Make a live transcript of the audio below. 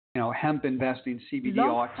hemp investing, CBD,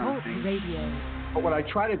 all that kind of thing. But what I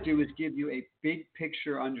try to do is give you a big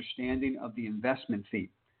picture understanding of the investment theme.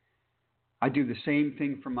 I do the same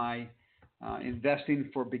thing for my Investing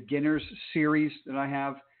for Beginners series that I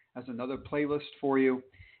have as another playlist for you.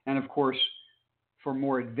 And of course, for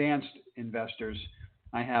more advanced investors,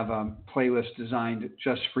 I have a playlist designed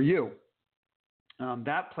just for you.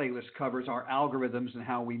 That playlist covers our algorithms and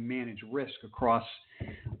how we manage risk across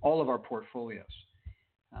all of our portfolios.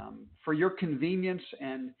 For your convenience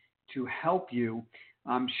and to help you,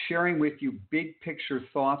 I'm sharing with you big picture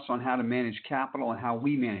thoughts on how to manage capital and how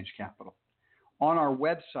we manage capital. On our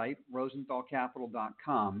website,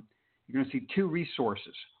 rosenthalcapital.com, you're going to see two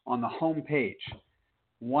resources on the home page.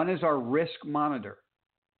 One is our risk monitor.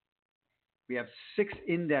 We have 6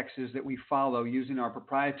 indexes that we follow using our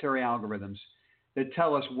proprietary algorithms that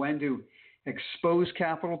tell us when to expose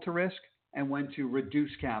capital to risk and when to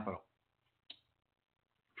reduce capital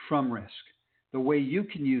from risk. The way you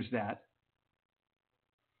can use that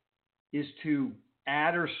is to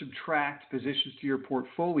add or subtract positions to your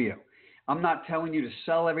portfolio. I'm not telling you to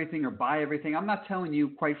sell everything or buy everything. I'm not telling you,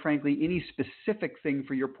 quite frankly, any specific thing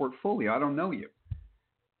for your portfolio. I don't know you,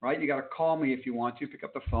 right? You got to call me if you want to. Pick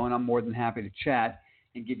up the phone. I'm more than happy to chat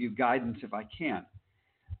and give you guidance if I can.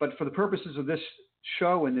 But for the purposes of this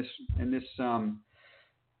show and this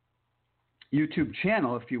YouTube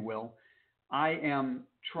channel, if you will, I am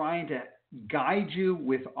trying to guide you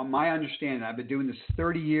with my understanding. I've been doing this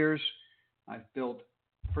 30 years. I've built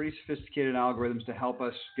pretty sophisticated algorithms to help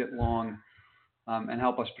us get long and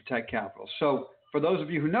help us protect capital. So for those of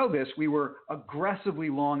you who know this, we were aggressively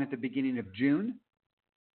long at the beginning of June.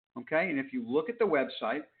 Okay, and if you look at the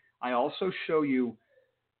website, I also show you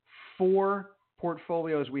 4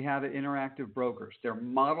 portfolios we have at Interactive Brokers. They're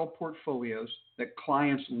model portfolios that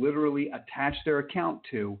clients literally attach their account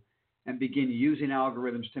to and begin using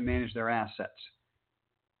algorithms to manage their assets.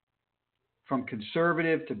 From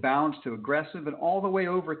conservative to balanced to aggressive and all the way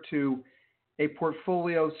over to a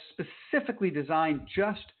portfolio specifically designed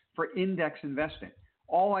just for index investing.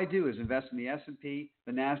 All I do is invest in the S&P,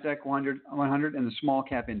 the NASDAQ 100 and the small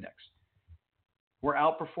cap index. We're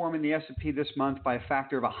outperforming the S&P this month by a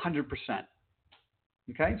factor of 100%.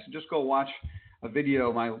 Okay, so just go watch a video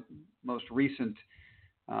of my most recent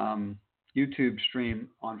YouTube stream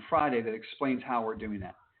on Friday that explains how we're doing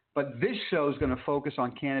that. But this show is going to focus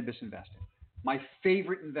on cannabis investing, my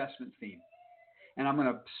favorite investment theme. And I'm going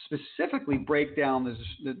to specifically break down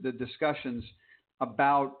the discussions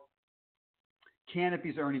about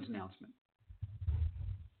Canopy's earnings announcement.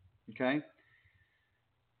 Okay?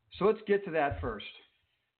 So let's get to that first.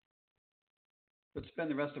 Let's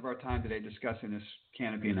spend the rest of our time today discussing this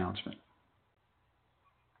Canopy announcement.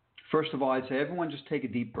 First of all, I'd say everyone just take a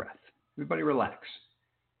deep breath. Everybody relax.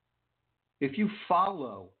 If you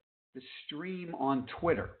follow the stream on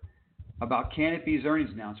Twitter about Canopy's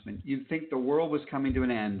earnings announcement, you'd think the world was coming to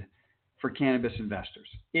an end for cannabis investors.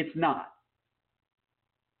 It's not.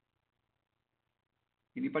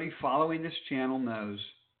 Anybody following this channel knows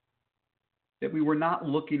that we were not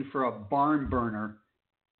looking for a barn burner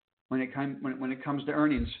when it comes to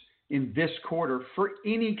earnings in this quarter for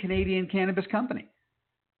any Canadian cannabis company.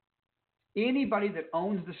 Anybody that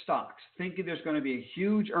owns the stocks thinking there's going to be a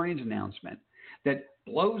huge earnings announcement that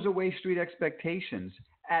blows away street expectations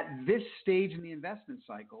at this stage in the investment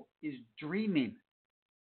cycle is dreaming.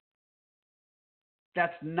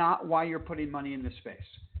 That's not why you're putting money in this space.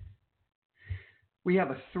 We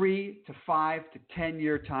have a 3 to 5 to 10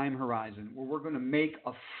 year time horizon where we're going to make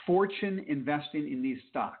a fortune investing in these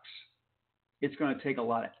stocks. It's going to take a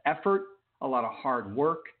lot of effort, a lot of hard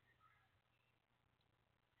work.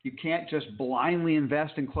 You can't just blindly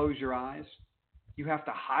invest and close your eyes. You have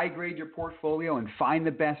to high grade your portfolio and find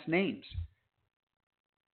the best names.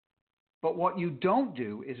 But what you don't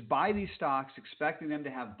do is buy these stocks expecting them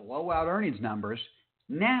to have blowout earnings numbers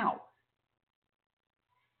now.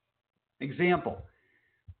 Example.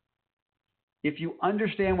 If you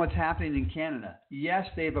understand what's happening in Canada, yes,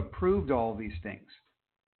 they've approved all these things,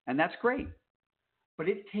 and that's great. But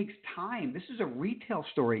it takes time. This is a retail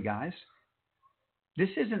story, guys. This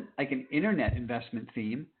isn't like an internet investment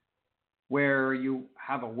theme where you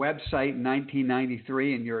have a website in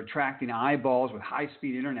 1993 and you're attracting eyeballs with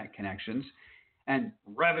high-speed internet connections and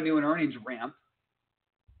revenue and earnings ramp,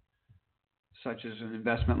 such as an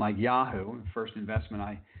investment like Yahoo, the first investment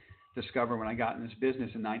I discovered when I got in this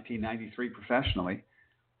business in 1993 professionally.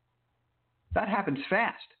 That happens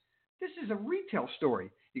fast. This is a retail story.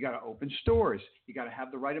 You got to open stores. You got to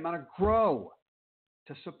have the right amount of grow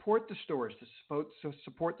to support the stores, to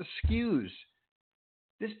support the SKUs.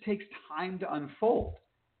 This takes time to unfold.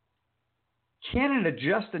 Canada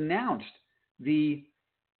just announced the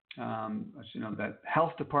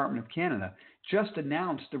Health Department of Canada just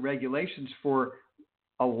announced the regulations for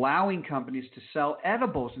allowing companies to sell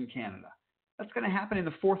edibles in Canada. That's going to happen in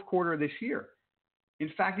the fourth quarter of this year. In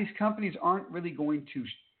fact, these companies aren't really going to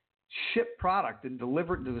ship product and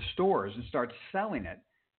deliver it to the stores and start selling it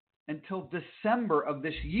until December of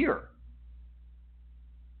this year.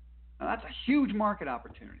 Now, that's a huge market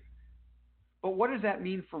opportunity. But what does that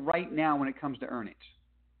mean for right now when it comes to earnings?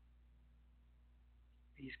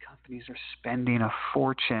 These companies are spending a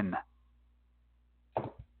fortune. They're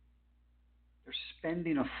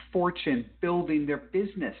spending a fortune building their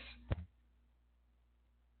business.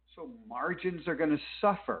 So margins are going to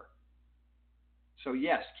suffer. So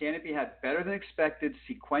yes, Canopy had better than expected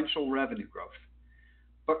sequential revenue growth.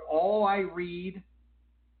 But all I read,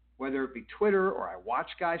 whether it be Twitter or I watch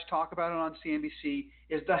guys talk about it on CNBC,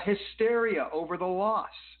 is the hysteria over the loss.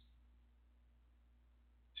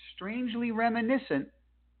 Strangely reminiscent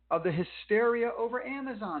of the hysteria over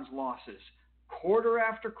Amazon's losses, quarter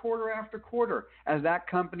after quarter after quarter, as that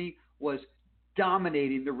company was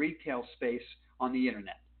dominating the retail space on the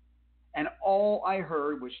internet. And all I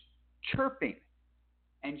heard was chirping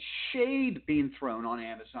and shade being thrown on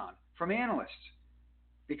Amazon from analysts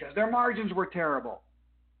because their margins were terrible,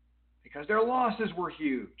 because their losses were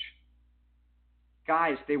huge.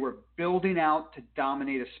 Guys, they were building out to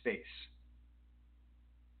dominate a space.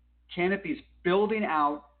 Canopy's building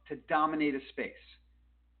out to dominate a space.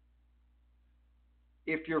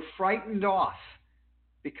 If you're frightened off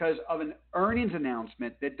because of an earnings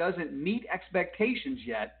announcement that doesn't meet expectations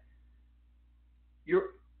yet,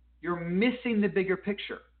 you're missing the bigger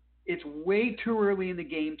picture. It's way too early in the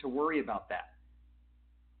game to worry about that.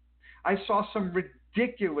 I saw some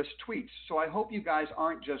ridiculous tweets, so I hope you guys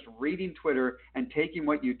aren't just reading Twitter and taking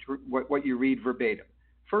what you read verbatim.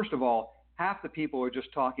 First of all, half the people are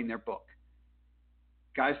just talking their book.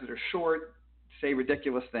 Guys that are short say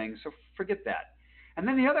ridiculous things, so forget that. And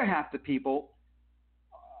then the other half the people,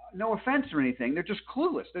 no offense or anything, they're just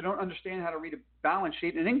clueless. They don't understand how to read a balance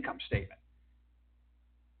sheet and an income statement.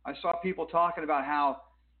 I saw people talking about how,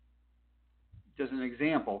 just an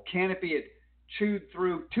example, Canopy had chewed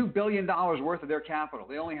through $2 billion worth of their capital.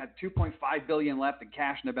 They only had $2.5 billion left in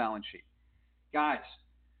cash in the balance sheet. Guys,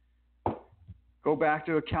 go back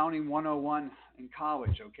to Accounting 101 in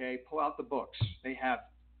college, okay? Pull out the books. They have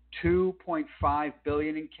 $2.5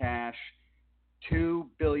 billion in cash, $2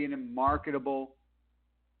 billion in marketable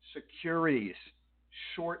securities,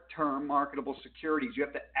 short-term marketable securities. You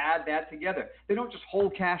have to add that together. They don't just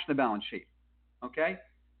hold cash in the balance sheet, okay?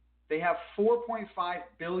 They have $4.5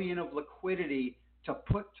 billion of liquidity to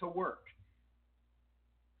put to work.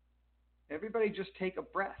 Everybody just take a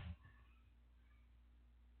breath.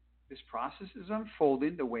 This process is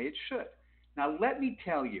unfolding the way it should. Now, let me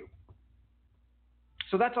tell you.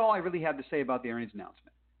 So that's all I really have to say about the earnings announcement.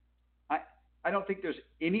 I don't think there's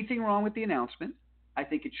anything wrong with the announcement. I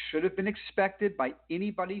think it should have been expected by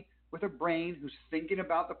anybody with a brain who's thinking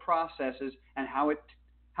about the processes and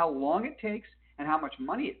how long it takes and how much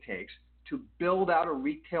money it takes to build out a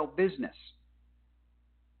retail business.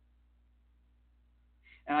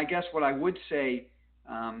 And I guess what I would say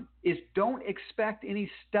is don't expect any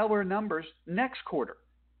stellar numbers next quarter.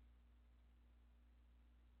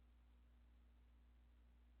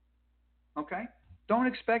 Okay? Don't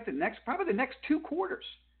expect it probably the next 2 quarters.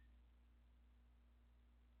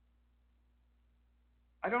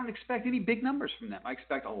 I don't expect any big numbers from them. I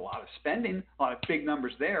expect a lot of spending, a lot of big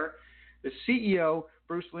numbers there. The CEO,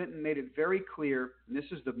 Bruce Linton, made it very clear, and this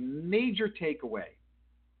is the major takeaway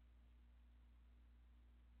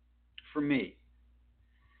for me.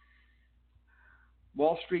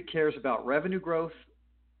 Wall Street cares about revenue growth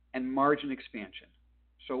and margin expansion.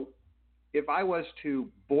 So if I was to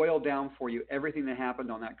boil down for you everything that happened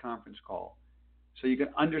on that conference call so you can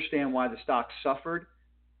understand why the stock suffered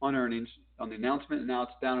on earnings, on the announcement, and now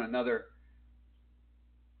it's down another,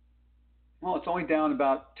 well, it's only down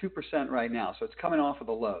about 2% right now, so it's coming off of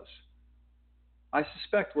the lows. I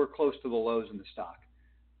suspect we're close to the lows in the stock.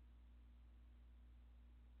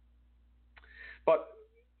 But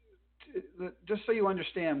just so you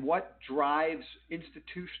understand what drives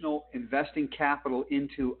institutional investing capital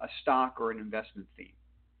into a stock or an investment theme.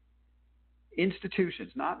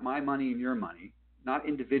 Institutions, not my money and your money, not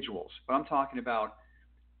individuals, but I'm talking about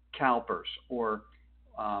CalPERS or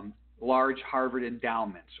large Harvard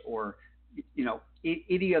endowments or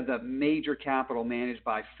any of the major capital managed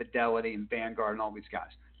by Fidelity and Vanguard and all these guys.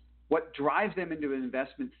 What drives them into an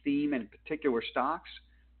investment theme and particular stocks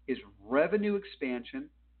is revenue expansion,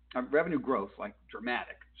 revenue growth, like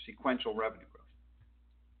dramatic sequential revenue growth.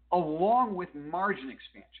 along with margin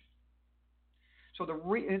expansion. So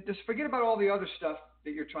and just forget about all the other stuff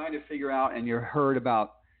that you're trying to figure out and you heard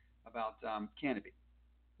about Canopy.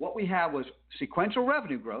 What we have was sequential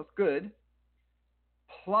revenue growth, good.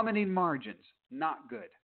 Plummeting margins, not good.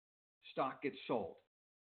 Stock gets sold.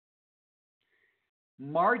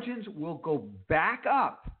 Margins will go back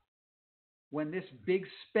up when this big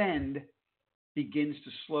spend begins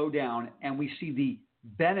to slow down and we see the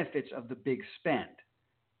benefits of the big spend.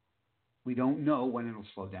 We don't know when it'll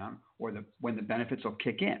slow down or when the benefits will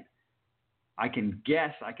kick in. I can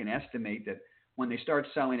estimate that when they start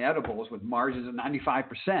selling edibles with margins of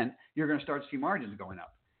 95%, you're going to start to see margins going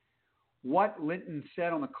up. What Linton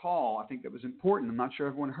said on the call, I think that was important. I'm not sure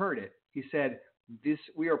everyone heard it. He said,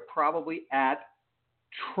 we are probably at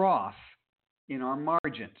trough in our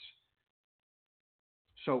margins.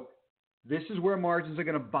 So this is where margins are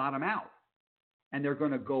going to bottom out. And they're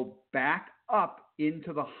going to go back up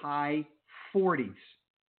into the high 40s.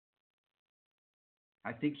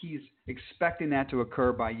 I think he's expecting that to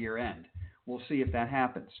occur by year end. We'll see if that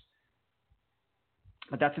happens.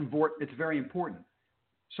 But it's very important.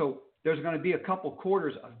 So there's going to be a couple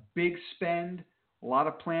quarters of big spend, a lot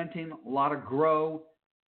of planting, a lot of grow,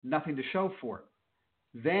 nothing to show for it.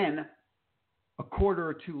 Then a quarter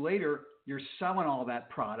or two later, you're selling all that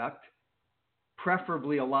product.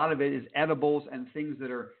 Preferably a lot of it is edibles and things that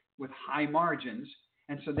are with high margins.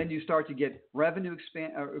 And so then you start to get revenue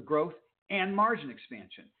growth and margin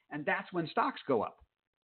expansion. And that's when stocks go up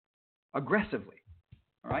aggressively.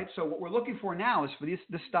 All right. So what we're looking for now is for this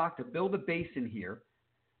stock to build a base in here,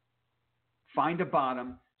 find a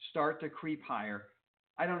bottom, start to creep higher.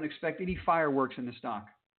 I don't expect any fireworks in the stock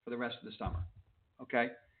for the rest of the summer. Okay.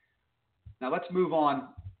 Now let's move on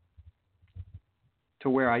to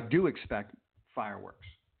where I do expect fireworks.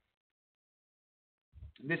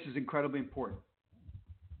 This is incredibly important.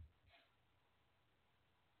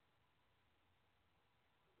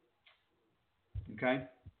 Okay?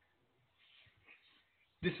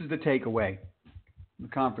 This is the takeaway, the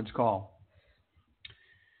conference call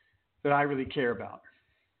that I really care about.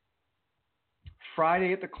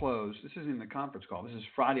 Friday at the close, this isn't the conference call, this is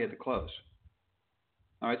Friday at the close.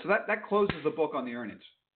 All right, so that closes the book on the earnings.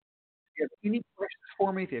 If you have any questions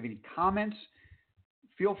for me, if you have any comments,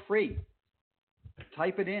 feel free.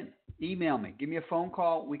 Type it in. Email me. Give me a phone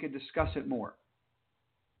call. We could discuss it more.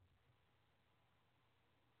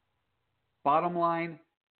 Bottom line,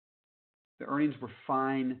 the earnings were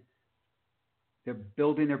fine. They're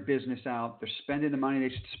building their business out. They're spending the money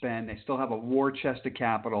they should spend. They still have a war chest of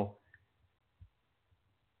capital.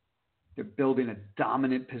 They're building a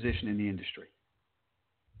dominant position in the industry.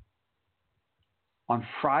 On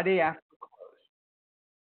Friday after the close,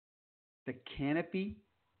 the Canopy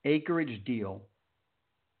acreage deal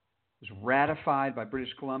was ratified by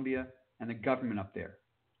British Columbia and the government up there.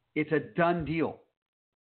 It's a done deal.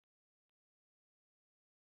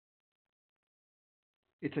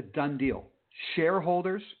 It's a done deal.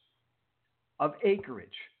 Shareholders of acreage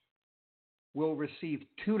will receive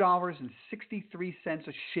 $2.63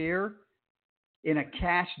 a share in a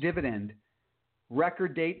cash dividend,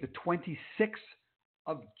 record date the 26th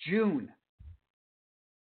of June.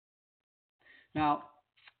 Now,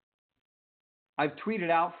 I've tweeted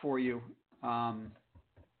out for you.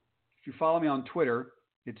 If you follow me on Twitter,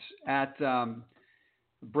 it's at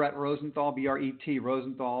Brett Rosenthal, B-R-E-T,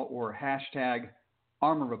 Rosenthal, or hashtag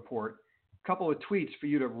ARMR Report. A couple of tweets for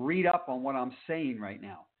you to read up on what I'm saying right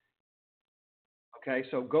now. Okay,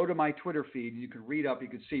 so go to my Twitter feed. You can read up. You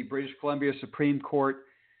can see British Columbia Supreme Court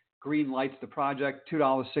green lights the project.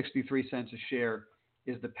 $2.63 a share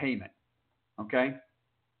is the payment. Okay?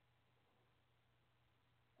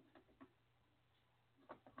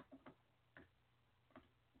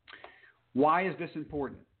 Why is this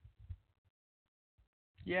important?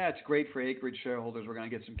 Yeah, it's great for acreage shareholders. We're going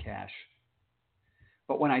to get some cash.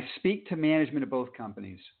 But when I speak to management of both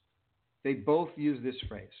companies, they both use this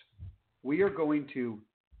phrase. We are going to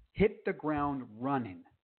hit the ground running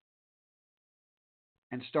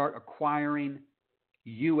and start acquiring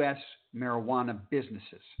U.S. marijuana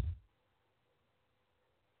businesses.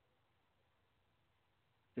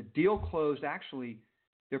 The deal closed, actually,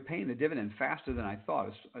 they're paying the dividend faster than I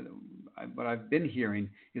thought. What I've been hearing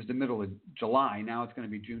is the middle of July. Now it's going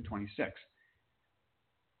to be June 26th.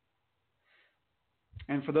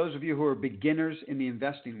 And for those of you who are beginners in the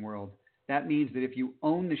investing world, that means that if you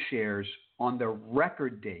own the shares on the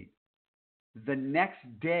record date, the next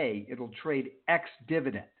day it'll trade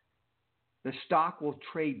ex-dividend. The stock will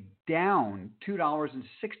trade down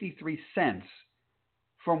 $2.63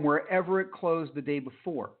 from wherever it closed the day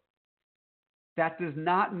before. That does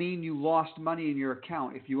not mean you lost money in your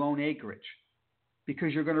account if you own acreage,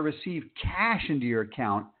 because you're going to receive cash into your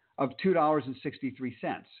account of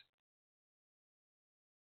 $2.63.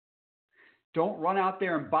 Don't run out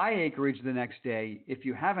there and buy acreage the next day if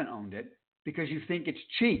you haven't owned it because you think it's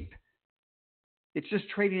cheap. It's just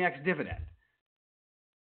trading ex-dividend.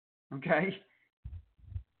 Okay?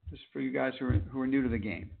 Just for you guys who are new to the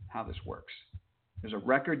game, how this works. There's a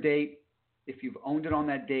record date. If you've owned it on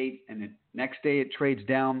that date and the next day it trades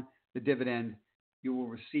down the dividend, you will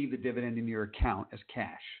receive the dividend in your account as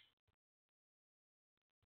cash.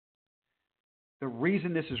 The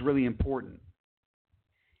reason this is really important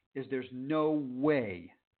is there's no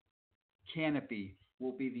way Canopy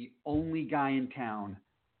will be the only guy in town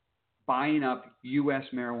buying up U.S.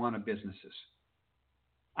 marijuana businesses.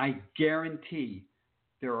 I guarantee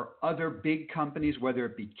there are other big companies, whether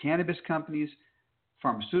it be cannabis companies,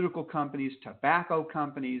 pharmaceutical companies, tobacco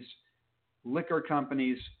companies, liquor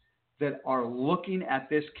companies, that are looking at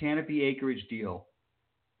this Canopy acreage deal.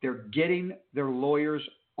 They're getting their lawyers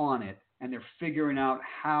on it, and they're figuring out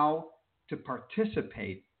how to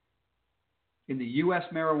participate in the U.S.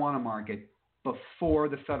 marijuana market before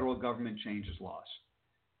the federal government changes laws.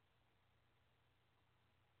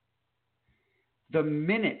 The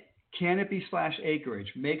minute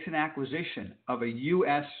Canopy/Acreage makes an acquisition of a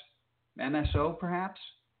U.S. MSO, perhaps,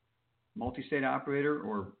 multi-state operator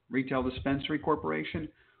or retail dispensary corporation,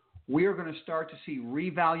 we are going to start to see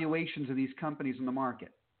revaluations of these companies in the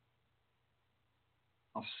market.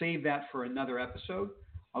 I'll save that for another episode.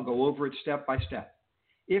 I'll go over it step by step.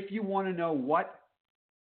 If you want to know what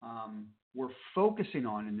we're focusing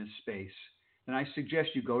on in this space, then I suggest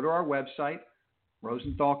you go to our website,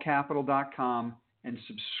 rosenthalcapital.com, and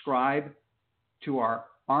subscribe to our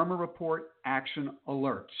ARMR Report action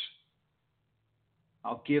alerts.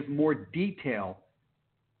 I'll give more detail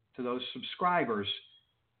to those subscribers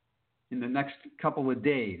in the next couple of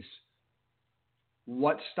days,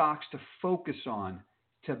 what stocks to focus on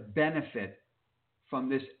to benefit from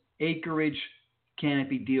this acreage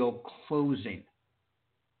Canopy deal closing.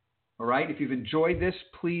 All right, if you've enjoyed this,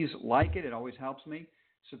 please like it. It always helps me.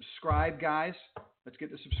 Subscribe, guys. Let's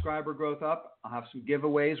get the subscriber growth up. I'll have some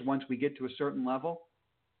giveaways once we get to a certain level.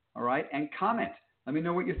 All right, and comment. Let me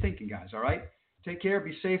know what you're thinking, guys. All right, take care.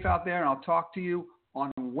 Be safe out there, and I'll talk to you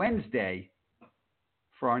on Wednesday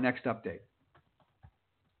for our next update.